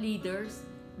pastor, leaders,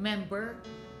 member,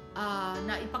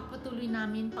 na ipagpatuloy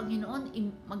namin, Panginoon,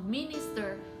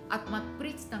 mag-minister at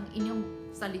mag-preach ng inyong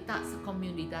salita sa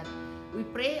komunidad. We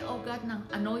pray, O God, ng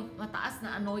mataas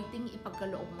na anointing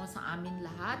ipagkaloob mo sa amin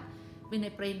lahat.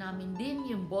 Pinipray namin din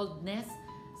yung boldness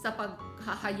sa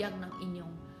paghahayag ng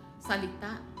inyong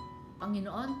salita,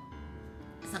 Panginoon,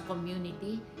 sa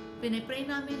community. Pinipray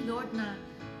namin, Lord, na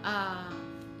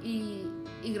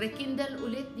i-rekindle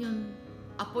ulit yung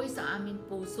apoy sa aming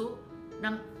puso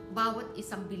ng bawat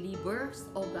isang believers,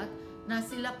 O God, na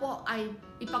sila po ay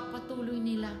ipagpatuloy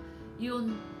nila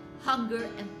yung hunger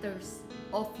and thirst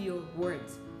of your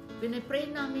words. Pinipray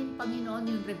namin, Panginoon,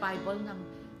 yung revival ng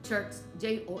church,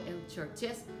 JOL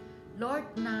churches. Lord,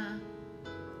 na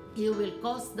you will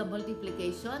cause the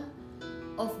multiplication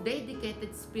of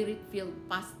dedicated spirit-filled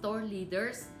pastor,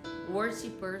 leaders,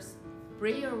 worshipers,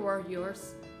 prayer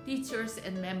warriors, teachers,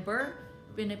 and member.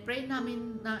 Pinipray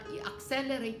namin na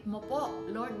i-accelerate mo po,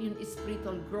 Lord, yung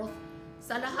spiritual growth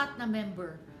sa lahat na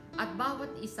member at bawat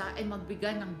isa ay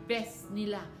magbigay ng best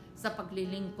nila sa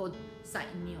paglilingkod sa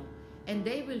inyo. And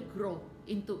they will grow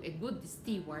into a good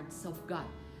stewards of God.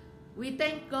 We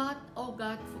thank God, oh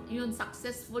God, for yung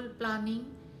successful planning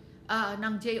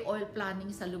ng J-Oil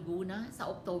planning sa Laguna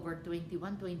sa October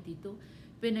 21,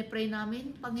 22. Pinipray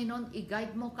namin, Panginoon,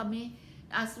 i-guide mo kami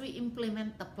as we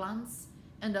implement the plans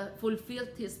and fulfill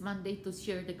His mandate to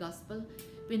share the gospel.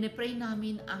 Pinipray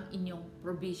namin ang inyong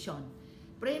provision.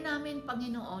 Pray namin,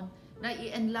 Panginoon, na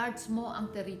i-enlarge mo ang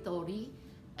territory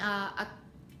at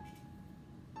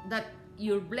that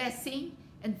your blessing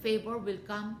and favor will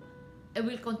come and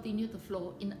will continue to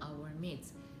flow in our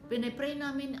midst. Pinipray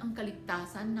namin ang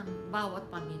kaligtasan ng bawat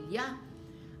pamilya.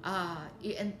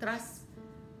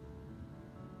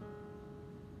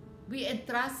 We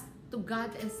entrust to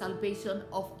God and salvation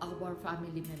of our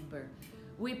family member.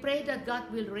 We pray that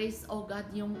God will raise, oh God,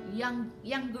 yung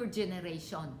younger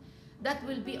generation that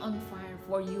will be on fire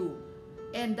for you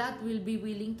and that will be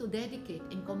willing to dedicate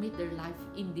and commit their life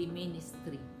in the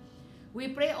ministry.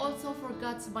 We pray also for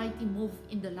God's mighty move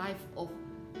in the life of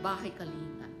Bahay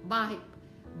Kalinga,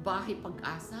 Bahay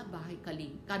Pag-asa, Bahay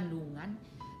Kanlungan,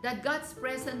 that God's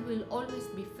presence will always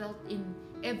be felt in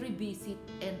every visit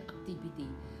and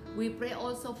activity. We pray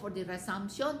also for the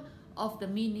resumption of the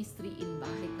ministry in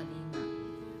Bahay Kalinga.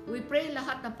 We pray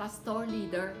lahat na pastor,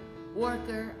 leader,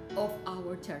 worker of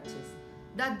our churches,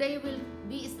 that they will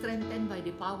be strengthened by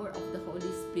the power of the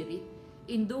Holy Spirit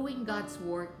in doing God's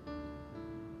work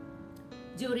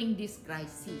during this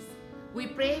crisis. We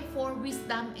pray for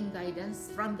wisdom and guidance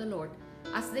from the Lord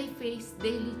as they face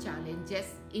daily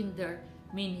challenges in their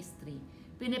ministry.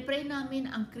 Pinipray namin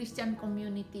ang Christian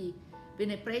community.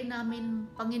 Pinipray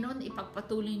namin, Panginoon,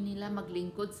 ipagpatuloy nila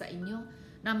maglingkod sa inyo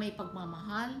na may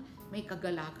pagmamahal, may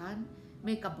kagalakan,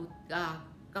 may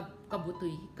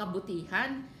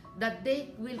kabutihan, that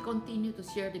they will continue to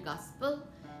share the gospel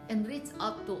and reach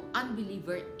out to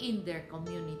unbeliever in their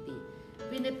community.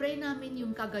 Pinipray namin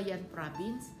yung Cagayan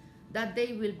province that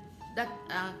they will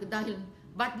dahil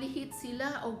badly hit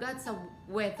sila, O God, sa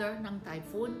weather ng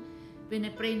typhoon.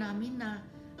 Pinipray namin na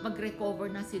mag-recover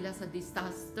na sila sa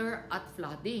disaster at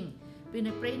flooding.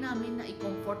 Pinipray namin na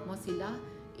i-comfort mo sila,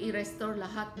 i-restore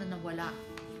lahat na nawala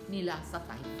nila sa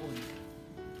typhoon.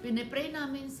 Pinipray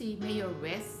namin si Mayor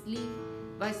Wesley,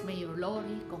 Vice Mayor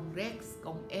Lori, Kong Rex,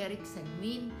 Kong Eric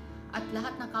Senwin, at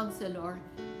lahat na councilor,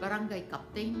 barangay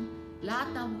captain, lahat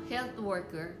ng health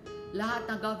worker, lahat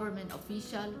na government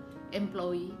official,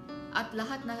 employee, at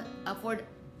lahat na for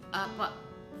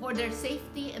their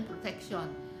safety and protection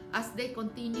as they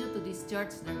continue to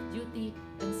discharge their duty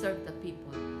and serve the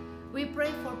people. We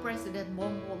pray for President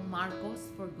Bongbong Marcos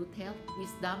for good health,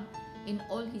 wisdom in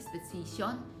all his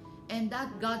decisions, and that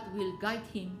God will guide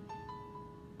him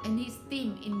and his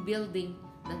team in building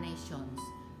the nations.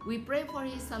 We pray for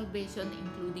his salvation,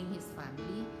 including his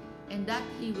family, and that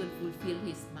he will fulfill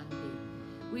his mandate.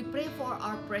 We pray for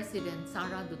our President,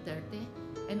 Sara Duterte,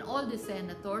 and all the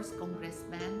senators,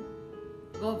 congressmen,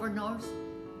 governors,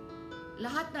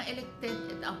 lahat na elected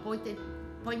and appointed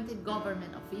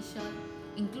government official,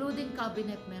 including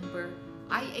cabinet member,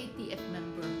 IATF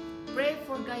member. Pray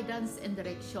for guidance and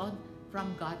direction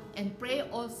from God, and pray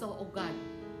also, O God,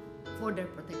 for their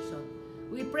protection.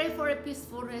 We pray for a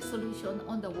peaceful resolution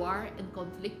on the war and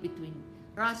conflict between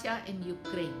Russia and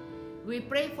Ukraine. We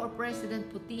pray for President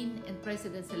Putin and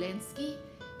President Zelensky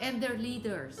and their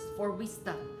leaders for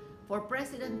wisdom. For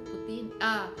President Putin,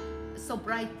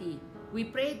 sobriety. We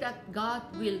pray that God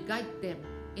will guide them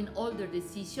in all their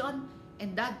decisions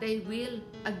and that they will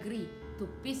agree to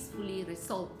peacefully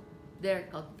resolve their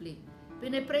conflict.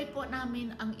 Pinipray po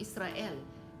namin ang Israel.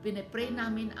 Pinipray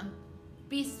namin ang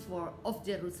peace of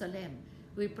Jerusalem.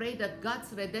 We pray that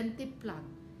God's redemptive plan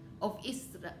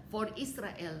for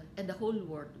Israel and the whole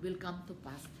world will come to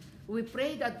pass. We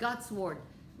pray that God's word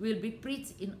will be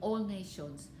preached in all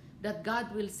nations, that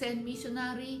God will send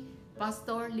missionary,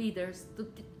 pastor, leaders to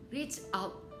reach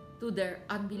out to their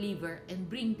unbeliever and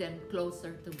bring them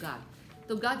closer to God.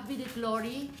 To God be the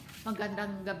glory.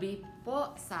 Magandang gabi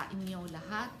po sa inyo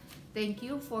lahat. Thank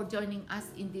you for joining us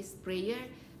in this prayer.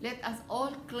 Let us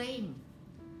all claim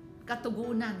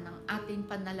katugunan ng ating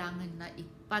panalangin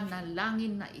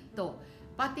na ito.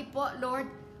 Pati po, Lord,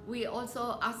 we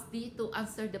also ask Thee to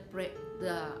answer the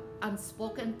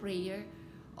unspoken prayer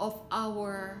of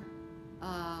our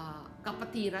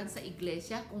kapatiran sa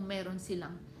iglesia. Kung meron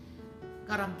silang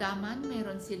karamdaman,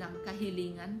 meron silang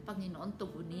kahilingan, Panginoon,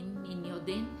 tugunin ninyo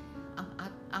din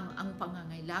ang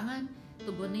pangangailangan,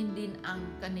 tugunin din ang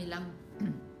kanilang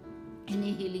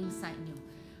hinihiling sa inyo.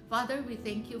 Father, we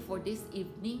thank you for this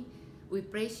evening. We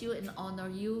praise you and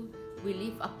honor you. We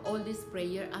lift up all this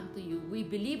prayer unto you. We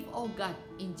believe, O God,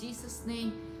 in Jesus'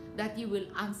 name, that you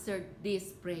will answer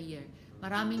this prayer.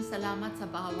 Maraming salamat sa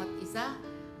bawat isa.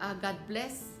 God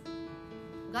bless.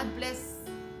 God bless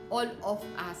all of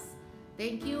us.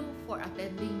 Thank you for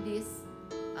attending this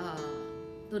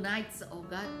tonight's, O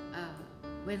God,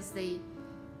 Wednesday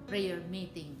prayer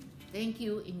meeting. Thank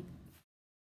you.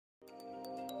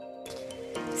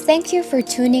 Thank you for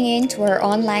tuning in to our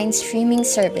online streaming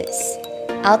service.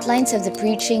 Outlines of the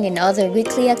preaching and other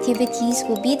weekly activities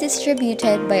will be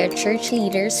distributed by our church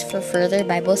leaders for further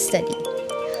Bible study.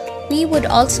 We would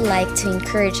also like to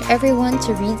encourage everyone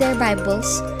to read their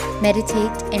Bibles,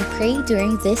 meditate, and pray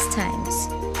during these times.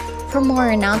 For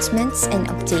more announcements and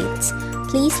updates,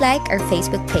 please like our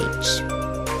Facebook page.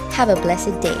 Have a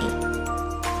blessed day.